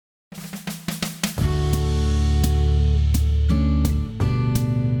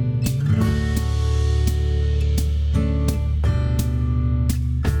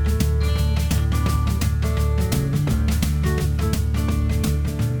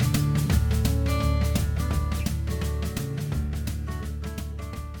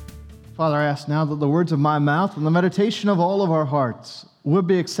Father, I ask now that the words of my mouth and the meditation of all of our hearts would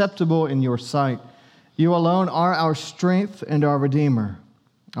be acceptable in your sight. You alone are our strength and our Redeemer.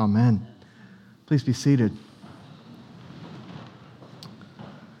 Amen. Please be seated.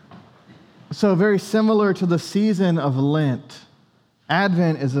 So very similar to the season of Lent,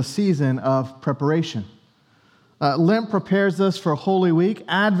 Advent is a season of preparation. Lent prepares us for Holy Week.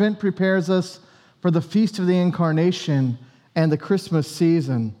 Advent prepares us for the Feast of the Incarnation and the Christmas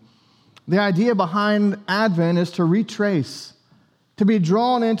season. The idea behind Advent is to retrace, to be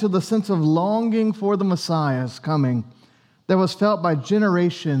drawn into the sense of longing for the Messiah's coming that was felt by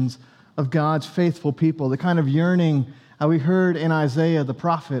generations of God's faithful people, the kind of yearning we heard in Isaiah the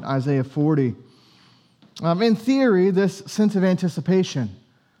prophet, Isaiah 40. In theory, this sense of anticipation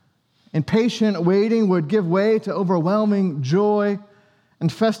and patient waiting would give way to overwhelming joy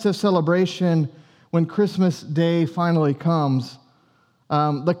and festive celebration when Christmas Day finally comes.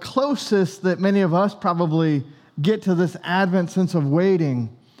 The closest that many of us probably get to this Advent sense of waiting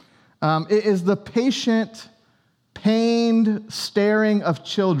is the patient, pained staring of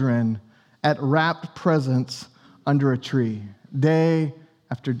children at wrapped presents under a tree, day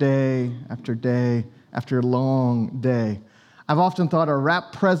after day after day after a long day. I've often thought a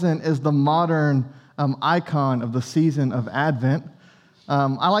wrapped present is the modern icon of the season of Advent.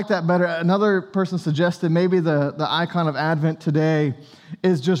 I like that better. Another person suggested maybe the icon of Advent today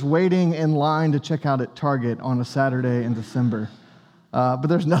is just waiting in line to check out at Target on a Saturday in December. But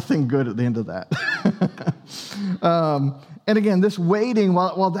there's nothing good at the end of that. And again, this waiting,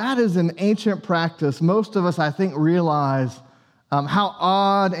 while that is an ancient practice, most of us, I think, realize how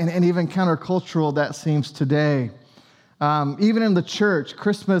odd and even countercultural that seems today. Even in the church,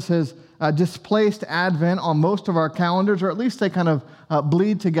 Christmas has displaced Advent on most of our calendars, or at least they kind of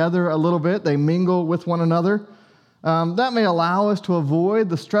bleed together a little bit. They mingle with one another. That may allow us to avoid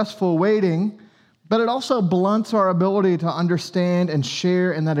the stressful waiting, but it also blunts our ability to understand and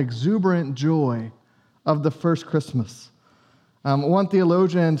share in that exuberant joy of the first Christmas. One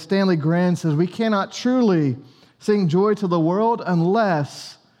theologian, Stanley Gren, says we cannot truly sing joy to the world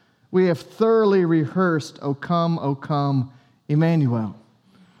unless we have thoroughly rehearsed, O come, Emmanuel.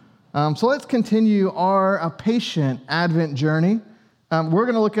 So let's continue our patient Advent journey. We're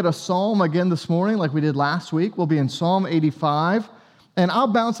going to look at a psalm again this morning like we did last week. We'll be in Psalm 85. And I'll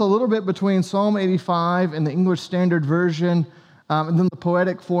bounce a little bit between Psalm 85 and the English Standard Version, and then the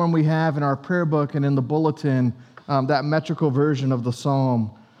poetic form we have in our prayer book and in the bulletin, that metrical version of the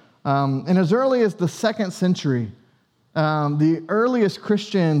psalm. And as early as the 2nd century, the earliest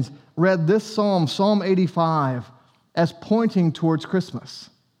Christians read this psalm, Psalm 85, as pointing towards Christmas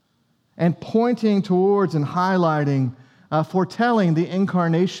and pointing towards and highlighting, foretelling the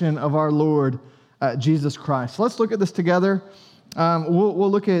incarnation of our Lord Jesus Christ. So let's look at this together.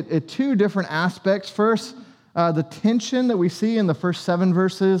 We'll look at two different aspects. First, the tension that we see in the first 7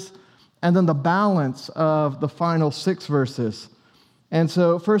 verses, and then the balance of the final 6 verses. And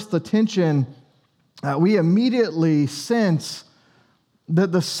so first, the tension, we immediately sense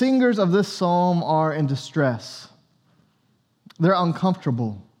that the singers of this psalm are in distress. They're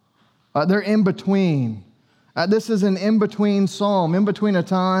uncomfortable. They're in between. This is an in-between psalm, in between a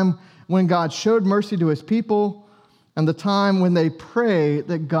time when God showed mercy to his people and the time when they pray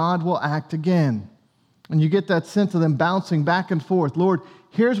that God will act again. And you get that sense of them bouncing back and forth. Lord,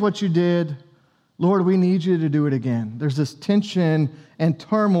 here's what you did. Lord, we need you to do it again. There's this tension and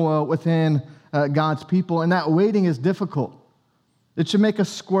turmoil within God's people, and that waiting is difficult. It should make us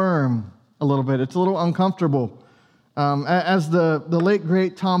squirm a little bit. It's a little uncomfortable. As the late,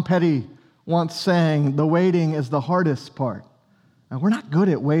 great Tom Petty once sang, the waiting is the hardest part. Now, we're not good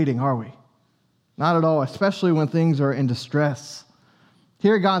at waiting, are we? Not at all, especially when things are in distress.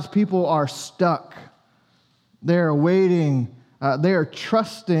 Here, God's people are stuck. They're waiting. They are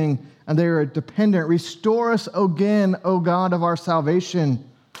trusting, and they are dependent. Restore us again, O God of our salvation,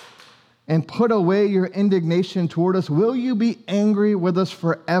 and put away your indignation toward us. Will you be angry with us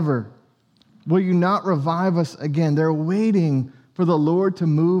forever? Will you not revive us again? They're waiting for the Lord to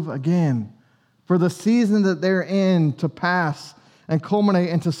move again, for the season that they're in to pass and culminate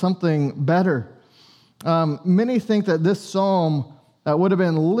into something better. Many think that this psalm would have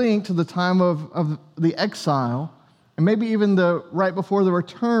been linked to the time of the exile, and maybe even right before the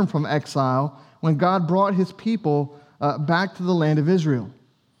return from exile, when God brought his people back to the land of Israel.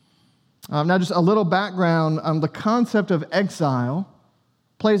 Now, just a little background, the concept of exile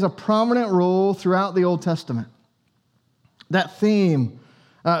plays a prominent role throughout the Old Testament. That theme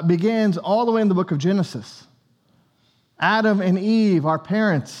begins all the way in the book of Genesis. Adam and Eve, our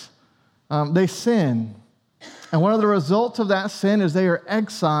parents, they sin. And one of the results of that sin is they are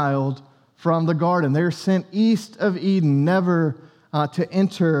exiled from the garden. They're sent east of Eden, never to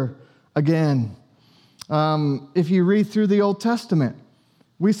enter again. If you read through the Old Testament,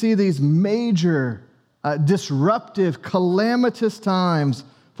 we see these major, disruptive, calamitous times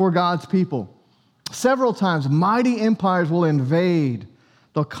for God's people. Several times, mighty empires will invade.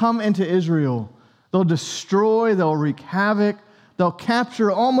 They'll come into Israel. They'll destroy, they'll wreak havoc, they'll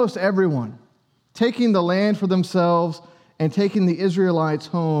capture almost everyone, taking the land for themselves and taking the Israelites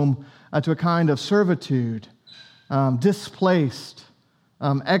home to a kind of servitude, displaced,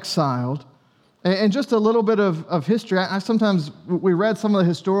 exiled. And just a little bit of history. We read some of the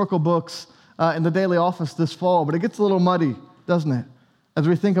historical books in the daily office this fall, but it gets a little muddy, doesn't it? As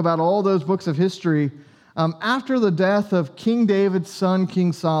we think about all those books of history, after the death of King David's son,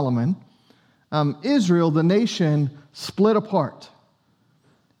 King Solomon, Israel, the nation, split apart.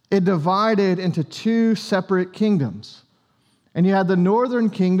 It divided into two separate kingdoms. And you had the northern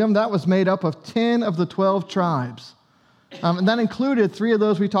kingdom that was made up of 10 of the 12 tribes. And that included 3 of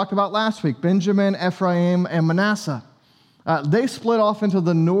those we talked about last week, Benjamin, Ephraim, and Manasseh. They split off into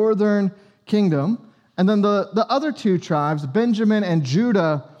the northern kingdom. And then the other 2 tribes, Benjamin and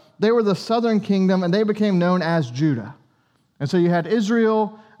Judah, they were the southern kingdom, and they became known as Judah. And so you had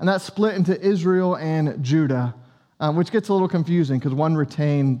Israel, and that split into Israel and Judah, which gets a little confusing because one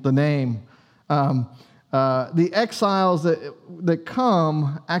retained the name. The exiles that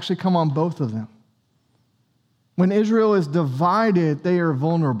come actually come on both of them. When Israel is divided, they are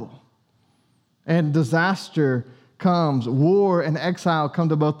vulnerable. And disaster comes. War and exile come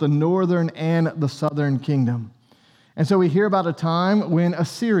to both the northern and the southern kingdom. And so we hear about a time when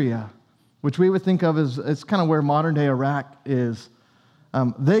Assyria, which we would think of as kind of where modern-day Iraq is,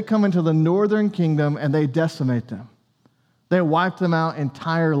 they come into the northern kingdom and they decimate them. They wipe them out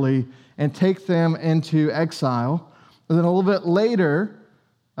entirely and take them into exile. And then a little bit later,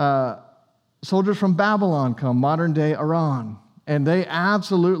 soldiers from Babylon come, modern-day Iran, and they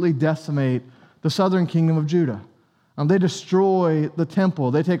absolutely decimate the southern kingdom of Judah. They destroy the temple.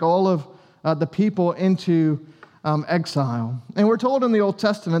 They take all of the people into exile. And we're told in the Old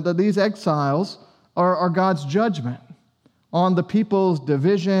Testament that these exiles are God's judgment on the people's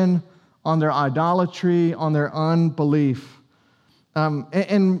division, on their idolatry, on their unbelief.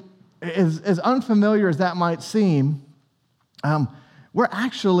 And as unfamiliar as that might seem, we're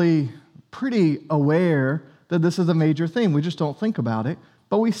actually pretty aware that this is a major theme. We just don't think about it,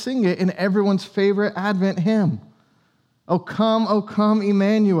 but we sing it in everyone's favorite Advent hymn. O come,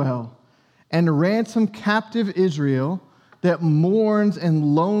 Emmanuel, and ransom captive Israel that mourns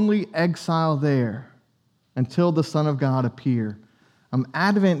in lonely exile there until the Son of God appear.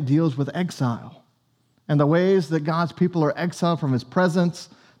 Advent deals with exile and the ways that God's people are exiled from his presence,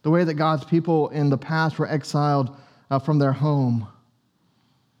 the way that God's people in the past were exiled from their home.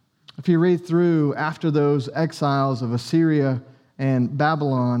 If you read through after those exiles of Assyria and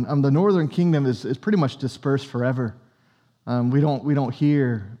Babylon, the northern kingdom is pretty much dispersed forever. We don't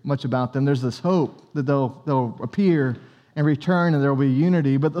hear much about them. There's this hope that they'll appear and return and there will be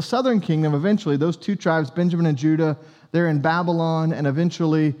unity. But the southern kingdom, eventually, those 2 tribes, Benjamin and Judah, they're in Babylon, and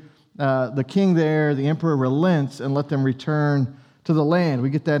eventually the king there, the emperor, relents and let them return to the land.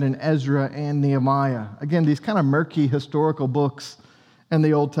 We get that in Ezra and Nehemiah. Again, these kind of murky historical books in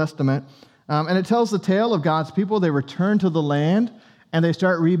the Old Testament. And it tells the tale of God's people. They return to the land and they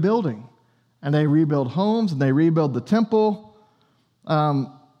start rebuilding. And they rebuild homes and they rebuild the temple.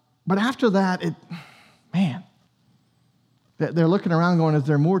 But after that, they're looking around going, is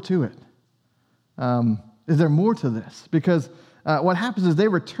there more to it? Is there more to this? Because what happens is they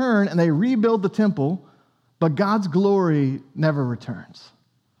return and they rebuild the temple, but God's glory never returns.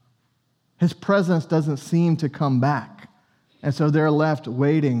 His presence doesn't seem to come back. And so they're left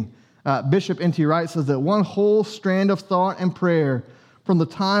waiting. Bishop N.T. Wright says that one whole strand of thought and prayer from the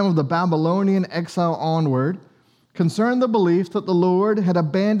time of the Babylonian exile onward concerned the belief that the Lord had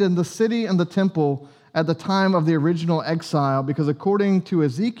abandoned the city and the temple at the time of the original exile because according to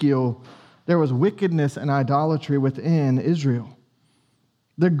Ezekiel, there was wickedness and idolatry within Israel.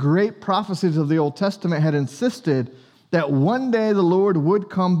 The great prophecies of the Old Testament had insisted that one day the Lord would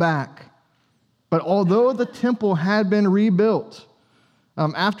come back. But although the temple had been rebuilt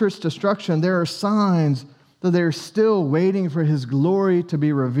after its destruction, there are signs that they're still waiting for his glory to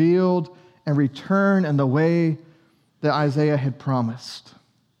be revealed and return in the way that Isaiah had promised.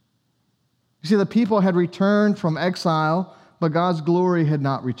 You see, the people had returned from exile, but God's glory had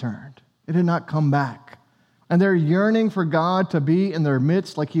not returned. It had not come back. And they're yearning for God to be in their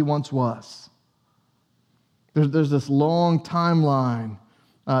midst like he once was. There's this long timeline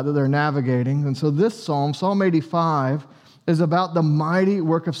that they're navigating. And so this psalm, Psalm 85, is about the mighty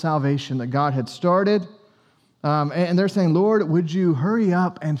work of salvation that God had started. And they're saying, Lord, would you hurry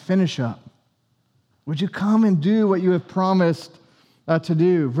up and finish up? Would you come and do what you have promised to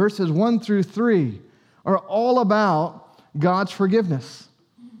do? Verses 1 through 3 are all about God's forgiveness.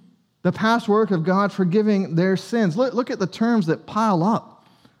 The past work of God forgiving their sins. Look at the terms that pile up.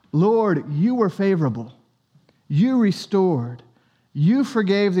 Lord, you were favorable. You restored. You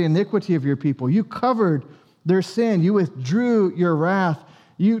forgave the iniquity of your people. You covered their sin. You withdrew your wrath.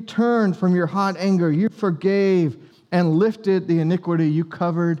 You turned from your hot anger. You forgave and lifted the iniquity. You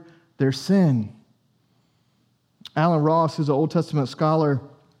covered their sin. Alan Ross, who's an Old Testament scholar,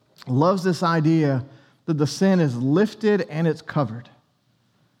 loves this idea that the sin is lifted and it's covered.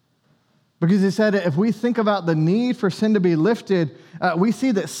 Because he said if we think about the need for sin to be lifted, we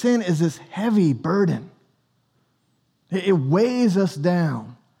see that sin is this heavy burden. It weighs us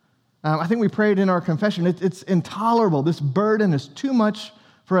down. I think we prayed in our confession, it's intolerable. This burden is too much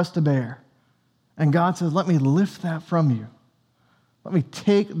for us to bear. And God says, let me lift that from you. Let me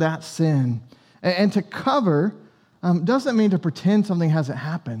take that sin. And to cover doesn't mean to pretend something hasn't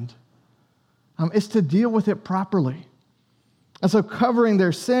happened. It's to deal with it properly. And so covering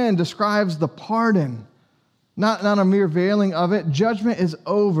their sin describes the pardon, not a mere veiling of it. Judgment is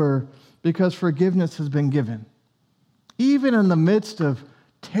over because forgiveness has been given. Even in the midst of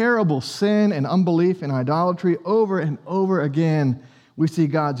terrible sin and unbelief and idolatry, over and over again, we see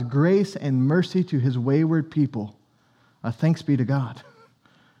God's grace and mercy to his wayward people. Thanks be to God.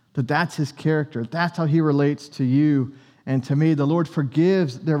 That's his character. That's how he relates to you and to me. The Lord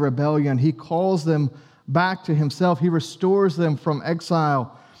forgives their rebellion. He calls them back to himself. He restores them from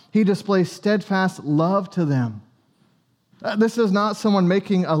exile. He displays steadfast love to them. This is not someone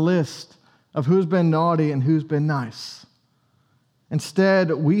making a list of who's been naughty and who's been nice.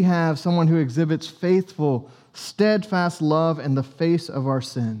 Instead, we have someone who exhibits faithful, steadfast love in the face of our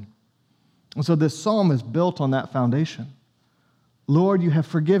sin. And so this psalm is built on that foundation. Lord, you have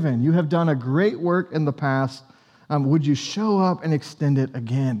forgiven. You have done a great work in the past. Would you show up and extend it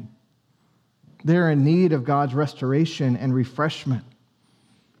again? They're in need of God's restoration and refreshment.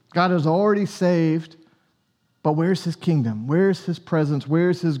 God has already saved, but where's his kingdom? Where's his presence?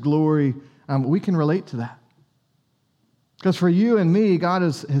 Where's his glory? We can relate to that. Because for you and me, God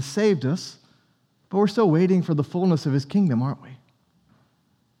has saved us, but we're still waiting for the fullness of his kingdom, aren't we?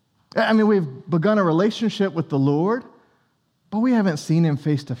 I mean, we've begun a relationship with the Lord, but we haven't seen him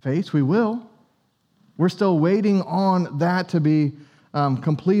face to face. We will. We're still waiting on that to be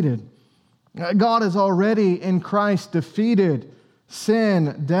completed. God has already in Christ defeated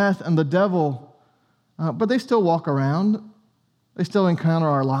sin, death, and the devil, but they still walk around. They still encounter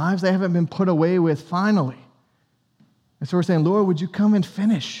our lives. They haven't been put away with finally. And so we're saying, Lord, would you come and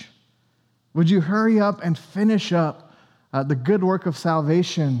finish? Would you hurry up and finish up the good work of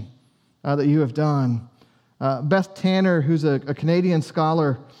salvation that you have done? Beth Tanner, who's a Canadian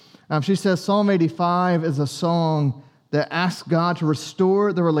scholar, she says Psalm 85 is a song that asks God to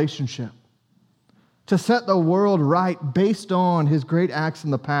restore the relationship, to set the world right based on his great acts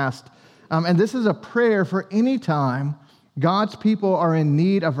in the past. And this is a prayer for any time God's people are in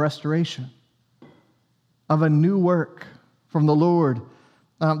need of restoration, of a new work from the Lord.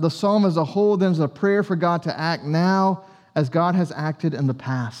 The psalm as a whole then is a prayer for God to act now as God has acted in the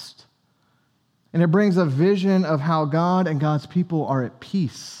past. And it brings a vision of how God and God's people are at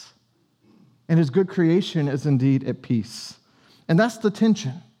peace. And his good creation is indeed at peace. And that's the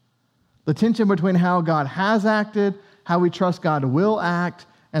tension. The tension between how God has acted, how we trust God will act,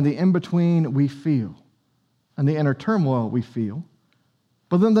 and the in-between we feel, and the inner turmoil we feel.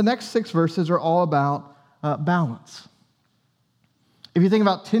 But then the next 6 verses are all about balance. If you think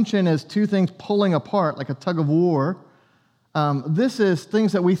about tension as two things pulling apart, like a tug of war, this is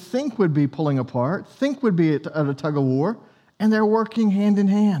things that we think would be pulling apart, think would be at a tug of war, and they're working hand in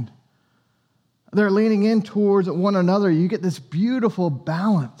hand. They're leaning in towards one another. You get this beautiful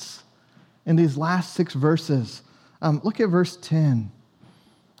balance in these last 6 verses. Look at verse 10.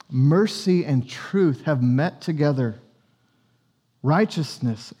 Mercy and truth have met together.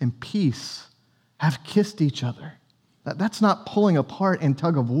 Righteousness and peace have kissed each other. That's not pulling apart in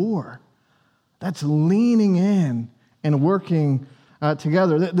tug of war. That's leaning in and working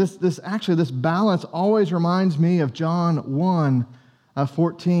together. This balance always reminds me of John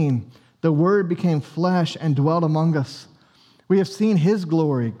 1:14. The Word became flesh and dwelt among us. We have seen his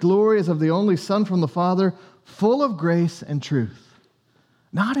glory. Glory as of the only Son from the Father, full of grace and truth.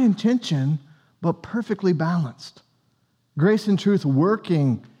 Not in tension, but perfectly balanced. Grace and truth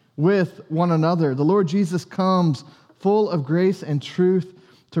working with one another. The Lord Jesus comes full of grace and truth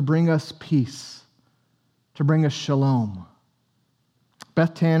to bring us peace, to bring us shalom,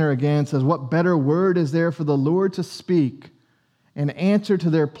 Beth Tanner again says, what better word is there for the Lord to speak in answer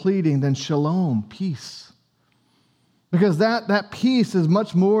to their pleading than shalom, peace? Because that peace is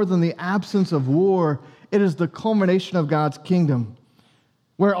much more than the absence of war. It is the culmination of God's kingdom,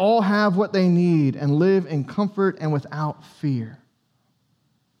 where all have what they need and live in comfort and without fear.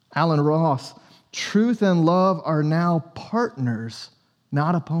 Alan Ross, truth and love are now partners,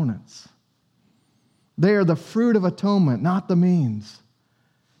 not opponents. They are the fruit of atonement, not the means.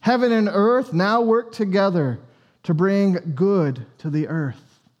 Heaven and earth now work together to bring good to the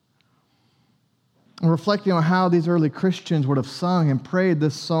earth. And reflecting on how these early Christians would have sung and prayed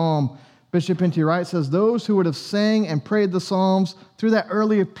this psalm, Bishop N.T. Wright says, those who would have sang and prayed the psalms through that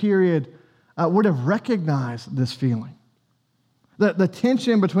earlier period would have recognized this feeling. The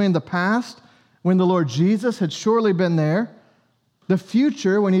tension between the past, when the Lord Jesus had surely been there, the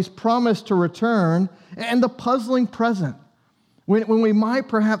future, when he's promised to return, and the puzzling present, when we might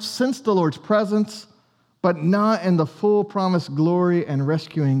perhaps sense the Lord's presence, but not in the full promised glory and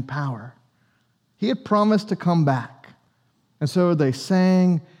rescuing power. He had promised to come back. And so they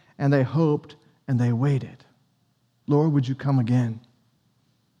sang and they hoped and they waited. Lord, would you come again?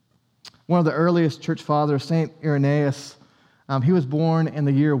 One of the earliest church fathers, St. Irenaeus, he was born in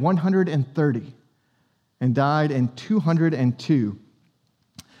the year 130 and died in 202.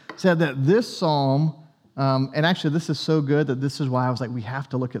 Said that this psalm, and actually this is so good that this is why I was like, we have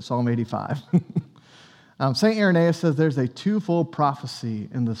to look at Psalm 85. St. Irenaeus says there's a twofold prophecy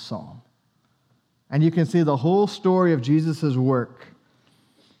in this psalm. And you can see the whole story of Jesus' work.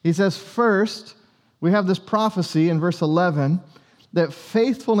 He says, first, we have this prophecy in verse 11 that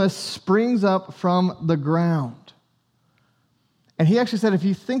faithfulness springs up from the ground. And he actually said, if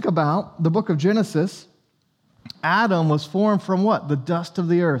you think about the book of Genesis, Adam was formed from what? The dust of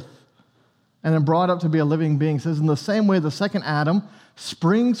the earth, and then brought up to be a living being. It says, in the same way, the second Adam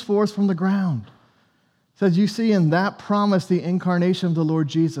springs forth from the ground. It says, you see in that promise the incarnation of the Lord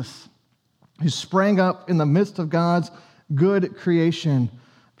Jesus, who sprang up in the midst of God's good creation,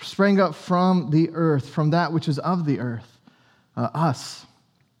 sprang up from the earth, from that which is of the earth, us.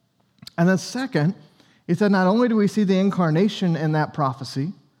 And then second, he said, not only do we see the incarnation in that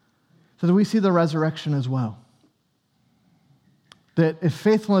prophecy, so we see the resurrection as well. That if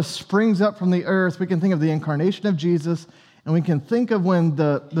faithfulness springs up from the earth, we can think of the incarnation of Jesus, and we can think of when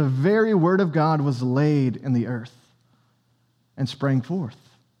the very word of God was laid in the earth and sprang forth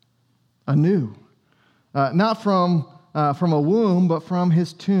anew. Not from a womb, but from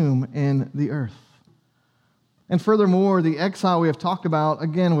his tomb in the earth. And furthermore, the exile we have talked about,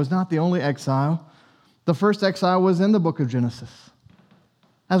 again, was not the only exile. The first exile was in the book of Genesis.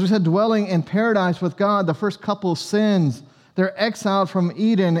 As we said, dwelling in paradise with God, the first couple sins, they're exiled from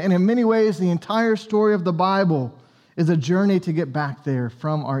Eden. And in many ways, the entire story of the Bible is a journey to get back there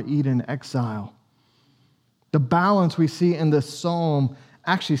from our Eden exile. The balance we see in this psalm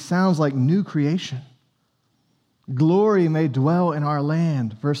actually sounds like new creation. Glory may dwell in our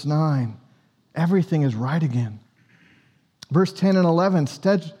land. Verse 9, everything is right again. Verse 10 and 11,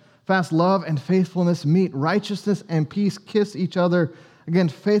 steadfast love and faithfulness meet. Righteousness and peace kiss each other. Again,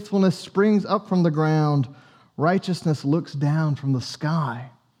 faithfulness springs up from the ground. Righteousness looks down from the sky.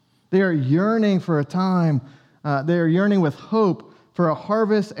 They are yearning for a time. They are yearning with hope for a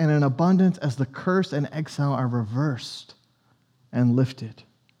harvest and an abundance as the curse and exile are reversed and lifted.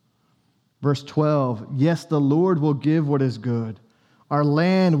 Verse 12, yes, the Lord will give what is good. Our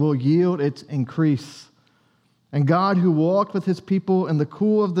land will yield its increase. And God, who walked with his people in the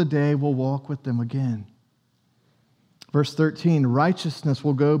cool of the day, will walk with them again. Verse 13, righteousness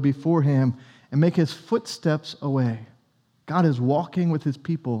will go before him and make his footsteps away. God is walking with his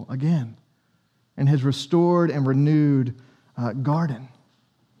people again in his restored and renewed garden.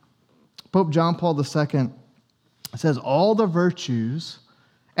 Pope John Paul II says, all the virtues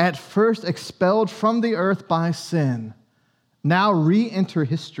at first expelled from the earth by sin now re-enter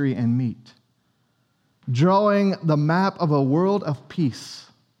history and meet, drawing the map of a world of peace.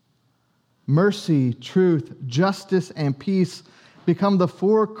 Mercy, truth, justice, and peace become the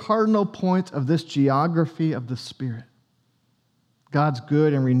four cardinal points of this geography of the Spirit. God's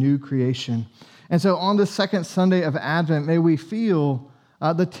good and renewed creation. And so on this second Sunday of Advent, may we feel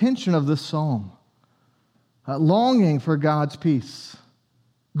the tension of this psalm, longing for God's peace,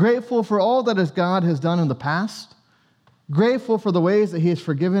 grateful for all that God has done in the past, grateful for the ways that he has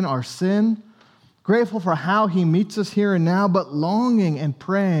forgiven our sin, grateful for how he meets us here and now, but longing and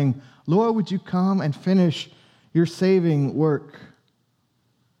praying, Lord, would you come and finish your saving work?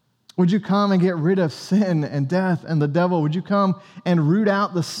 Would you come and get rid of sin and death and the devil? Would you come and root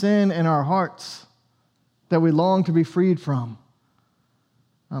out the sin in our hearts that we long to be freed from?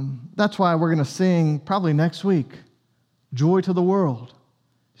 That's why we're going to sing probably next week, Joy to the World.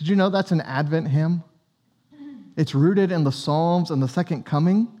 Did you know that's an Advent hymn? It's rooted in the Psalms and the second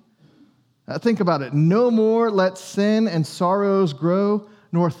coming. Think about it. No more let sin and sorrows grow,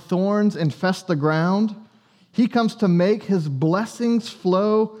 nor thorns infest the ground. He comes to make his blessings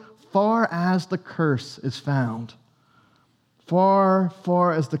flow far as the curse is found. Far,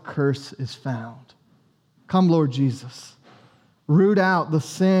 far as the curse is found. Come, Lord Jesus. Root out the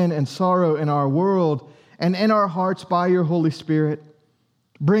sin and sorrow in our world and in our hearts by your Holy Spirit.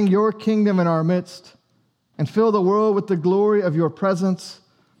 Bring your kingdom in our midst and fill the world with the glory of your presence.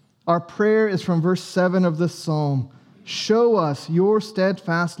 Our prayer is from verse 7 of this psalm. Show us your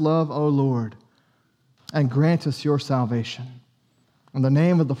steadfast love, O Lord, and grant us your salvation. In the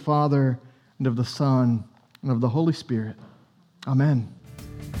name of the Father, and of the Son, and of the Holy Spirit. Amen.